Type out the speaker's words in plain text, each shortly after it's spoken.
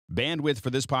Bandwidth for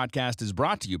this podcast is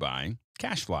brought to you by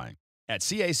CacheFly at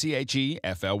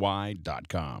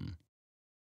CACHEFLY.com.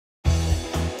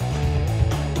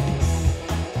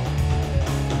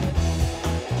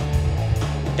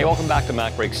 Hey, welcome back to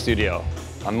MacBreak Studio.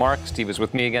 I'm Mark. Steve is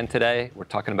with me again today. We're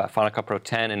talking about Final Cut Pro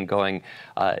 10 and going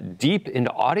deep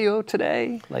into audio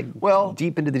today,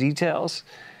 deep into the details.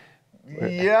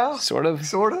 Yeah. Sort of?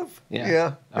 Sort of.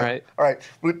 Yeah. All right. All right.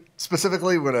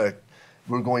 Specifically, we're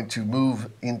going to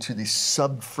move into the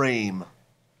subframe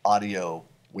audio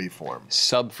waveform.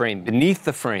 Subframe, beneath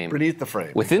the frame. Beneath the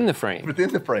frame. Within the frame.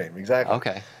 Within the frame, exactly.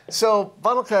 Okay. So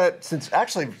Final Cut, since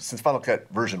Final Cut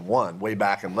version 1, way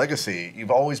back in Legacy,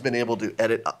 you've always been able to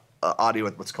edit audio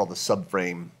at what's called the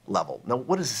subframe level. Now,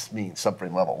 what does this mean,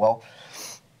 subframe level? Well,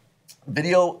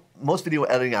 most video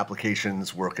editing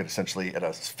applications work essentially at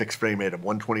a fixed frame rate of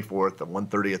 1/24th, a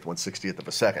 1/30th, 1/60th of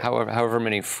a second. However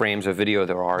many frames of video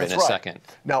there are in a second.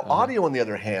 Now, audio, on the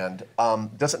other hand,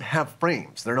 doesn't have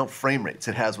frames. There are no frame rates.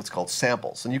 It has what's called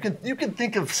samples. And you can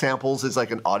think of samples as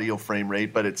like an audio frame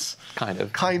rate, but it's kind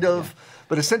of. Yeah.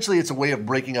 But essentially, it's a way of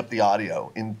breaking up the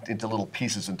audio into little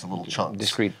pieces, into little chunks.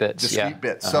 Discrete bits. Discrete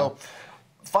bits. So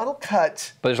Final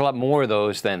Cut. But there's a lot more of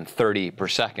those than 30 per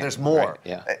second. There's more. Right?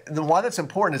 Yeah. And why that's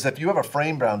important is if you have a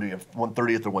frame boundary of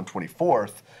 1/30th or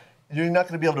 1/24th, you're not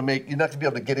going to be able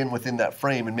to get in within that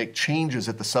frame and make changes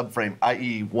at the subframe,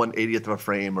 i.e. 1/80th of a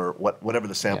frame or whatever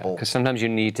the sample. Because sometimes you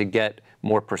need to get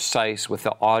more precise with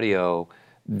the audio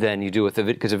than you do with the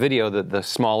video. Because a video, the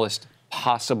smallest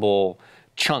possible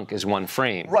chunk is one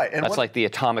frame. Right. And that's like the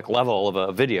atomic level of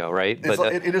a video, right? But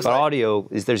audio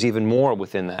there's even more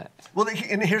within that. Well,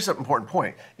 and here's an important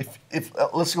point. If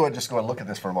let's go ahead and look at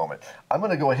this for a moment. I'm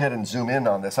going to go ahead and zoom in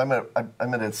on this. I'm at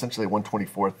essentially a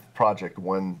 1/24th project,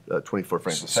 1/24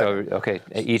 frames a second. So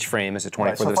each frame is a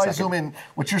 24th of a second. So if I zoom in,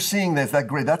 what you're seeing is that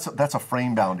gray. That's a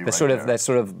frame boundary. That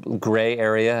sort of gray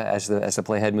area as the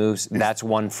playhead moves. That's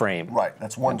one frame. Right.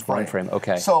 That's one frame. One frame.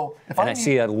 Okay. So I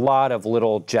see a lot of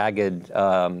little jagged.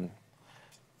 Audio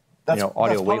that's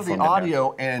part of the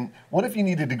audio, there. And what if you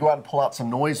needed to go out and pull out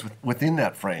some noise within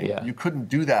that frame? Yeah. You couldn't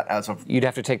do that as of... You'd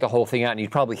have to take the whole thing out, and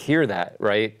you'd probably hear that,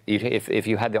 right? If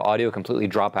you had the audio completely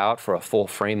drop out for a full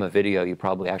frame of video, you'd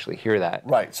probably actually hear that.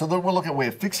 Right, so we're looking at a way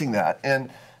of fixing that. And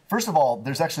first of all,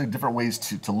 there's actually different ways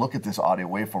to look at this audio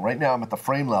waveform. Right now I'm at the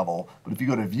frame level, but if you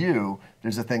go to View,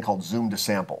 there's a thing called Zoom to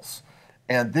Samples.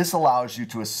 And this allows you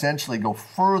to essentially go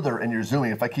further in your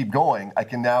zooming. If I keep going, I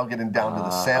can now get down to the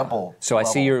sample So level.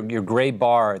 I see your gray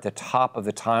bar at the top of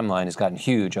the timeline has gotten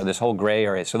huge, or this whole gray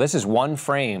area. So this is one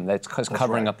frame that's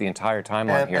covering up the entire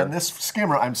timeline here. And this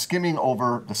skimmer, I'm skimming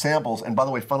over the samples. And by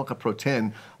the way, Final Cut Pro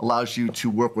 10 allows you to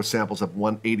work with samples of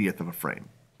 1/80th of a frame.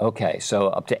 Okay, so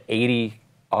up to 80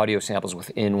 audio samples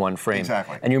within one frame.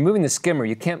 Exactly. And you're moving the skimmer.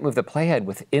 You can't move the playhead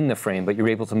within the frame, but you're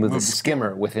able to move the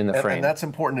skimmer within the frame. And that's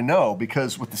important to know,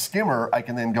 because with the skimmer, I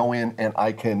can then go in and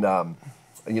I can, I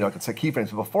can set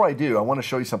keyframes. But before I do, I want to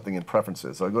show you something in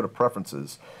Preferences. So I go to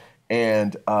Preferences,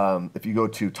 and if you go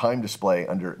to Time Display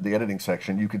under the Editing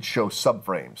section, you could show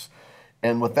subframes.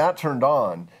 And with that turned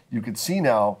on, you can see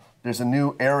now there's a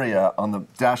new area on the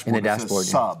dashboard that says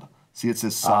Sub. See, it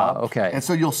says sub. Okay. And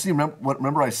so you'll see,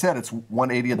 remember I said it's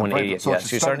 1/80th of the frame. So it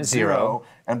should start at 0.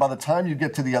 And by the time you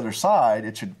get to the other side,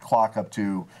 it should clock up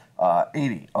to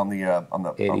 80 on the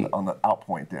out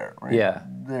point there. Right? Yeah.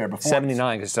 There before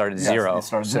 79 because it started at 0. It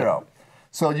started 0.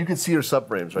 So you can see your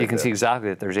subframes right You can there. see exactly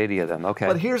that there's 80 of them. Okay.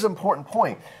 But here's an important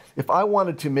point. If I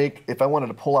wanted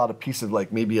to pull out a piece of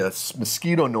like maybe a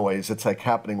mosquito noise that's like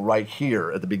happening right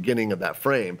here at the beginning of that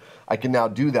frame, I can now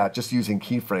do that just using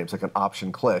keyframes, like an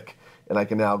Option click, and I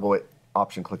can now go at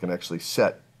Option click and actually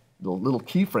set the little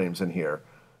keyframes in here,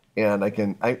 and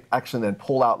I actually then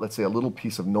pull out, let's say, a little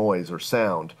piece of noise or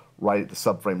sound right at the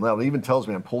subframe level. It even tells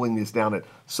me I'm pulling these down at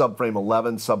subframe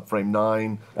 11, subframe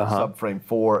 9, subframe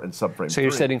 4, and subframe 3. So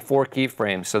you're setting 4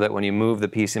 keyframes so that when you move the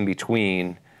piece in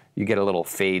between, you get a little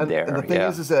fade there. And the thing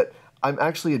is that I'm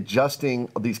actually adjusting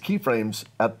these keyframes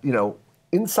at,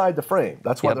 inside the frame.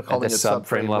 That's why they're calling it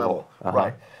subframe level.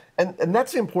 Right. And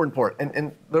that's the important part.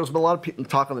 And there's been a lot of people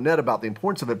talk on the net about the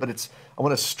importance of it, but I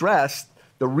want to stress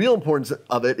the real importance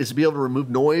of it is to be able to remove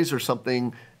noise or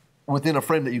something within a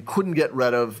frame that you couldn't get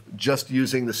rid of just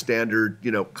using the standard,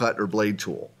 cut or blade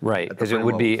tool. Right, because it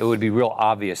would be real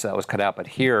obvious that was cut out. But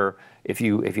here, if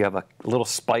you have a little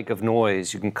spike of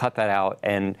noise, you can cut that out,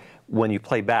 and when you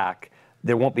play back,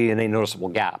 there won't be any noticeable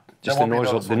gap. Just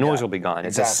the noise will be gone.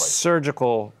 It's a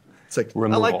surgical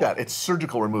removal. I like that. It's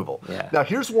surgical removal. Yeah. Now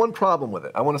here's one problem with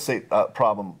it. I want to say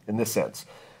problem in this sense.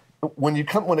 When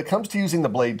it comes to using the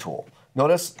blade tool,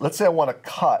 notice. Let's say I want to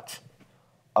cut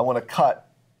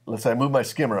let's say I move my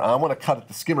skimmer. I want to cut at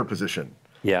the skimmer position.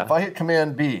 Yeah. If I hit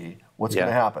Command B, what's going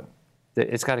to happen?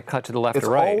 It's got to cut to the left or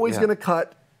right. It's always going to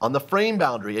cut on the frame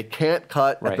boundary. It can't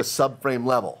cut at the subframe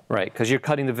level. Right, because you're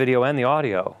cutting the video and the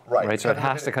audio. Right. So it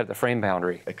has to cut at the frame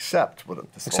boundary. Except what?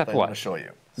 Except what? I'm going to show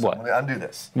you. So What? I'm going to undo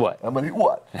this. What? I'm going to do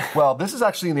what? Well, this is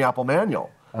actually in the Apple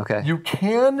manual. Okay. You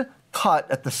can cut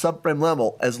at the subframe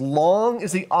level as long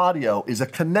as the audio is a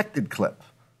connected clip.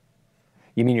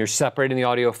 You mean you're separating the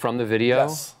audio from the video?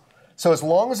 Yes. So as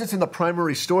long as it's in the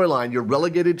primary storyline, you're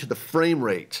relegated to the frame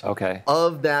rate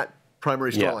of that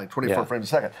primary storyline, 24 frames a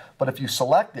second. But if you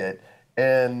select it,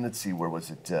 and let's see, where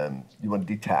was it? You want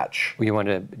to detach. Well, you want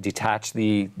to detach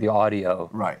the audio.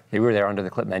 Right. You were there under the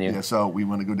clip menu. Yeah, so we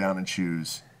want to go down and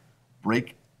choose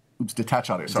detach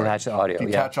audio, sorry. Detach the audio,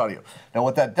 Detach audio. Now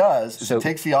what that does is it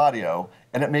takes the audio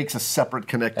and it makes a separate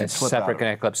connected clip. Separate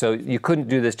connected clip. So you couldn't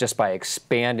do this just by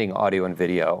expanding audio and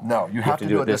video. No, you have to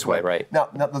do it this way. Right. Now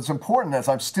what's important is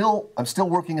I'm still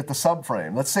working at the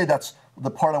subframe. Let's say that's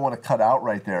the part I want to cut out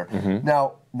right there.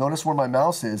 Now, notice where my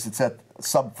mouse is. It's at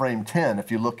subframe 10. If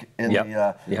you look in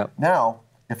the now,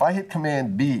 if I hit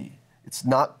Command B,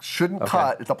 shouldn't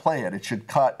cut at the playhead. It should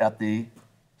cut at the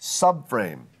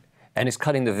subframe. And it's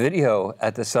cutting the video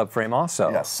at the subframe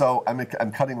also. Yes, so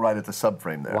I'm cutting right at the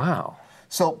subframe there. Wow.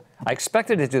 So I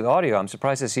expected it to do the audio. I'm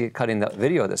surprised to see it cutting the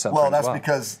video at the subframe. Well,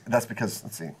 because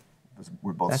let's see,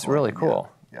 we're both. That's really cool.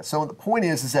 Yeah. So the point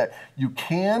is that you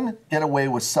can get away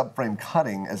with subframe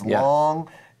cutting as long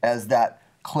as that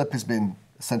clip has been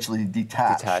essentially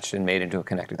detached. Detached and made into a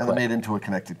connected clip. And made into a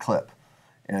connected clip.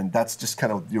 And that's just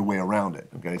kind of your way around it.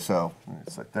 Okay, so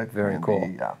it's like that. Very cool.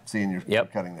 Seeing you're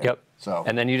cutting there. Yep. So.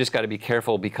 And then you just got to be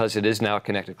careful because it is now a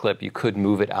connected clip. You could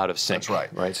move it out of sync. That's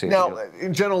right. Right. So now,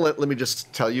 in general, let me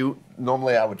just tell you.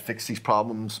 Normally, I would fix these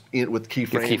problems with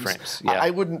keyframes. Keyframes. Yeah.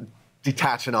 I wouldn't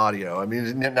detach an audio. I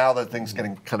mean, now that thing's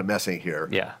getting kind of messy here.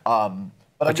 Yeah.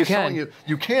 But I'm just showing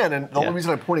you can, and the only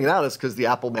reason I'm pointing it out is because the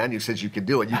Apple menu says you can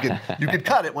do it. You can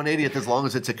cut it 1/80th as long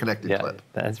as it's a connected clip.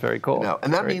 That's very cool.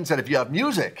 And that means that if you have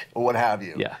music or what have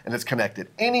you, and it's connected,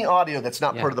 any audio that's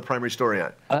not part of the primary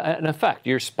storyline. An effect,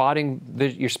 you're spotting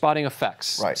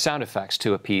effects, sound effects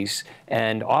to a piece,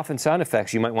 and often sound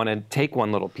effects you might want to take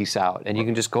one little piece out, and you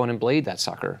can just go in and blade that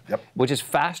sucker, which is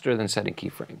faster than setting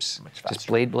keyframes. Just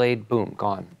blade, boom,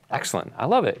 gone. Excellent. I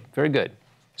love it. Very good.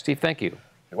 Steve, thank you.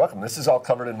 You're welcome. This is all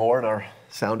covered and more in our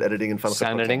sound editing and Final Cut.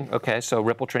 Sound editing, okay, so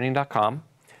rippletraining.com.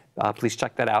 Please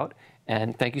check that out.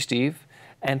 And thank you, Steve.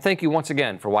 And thank you once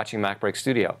again for watching MacBreak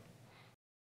Studio.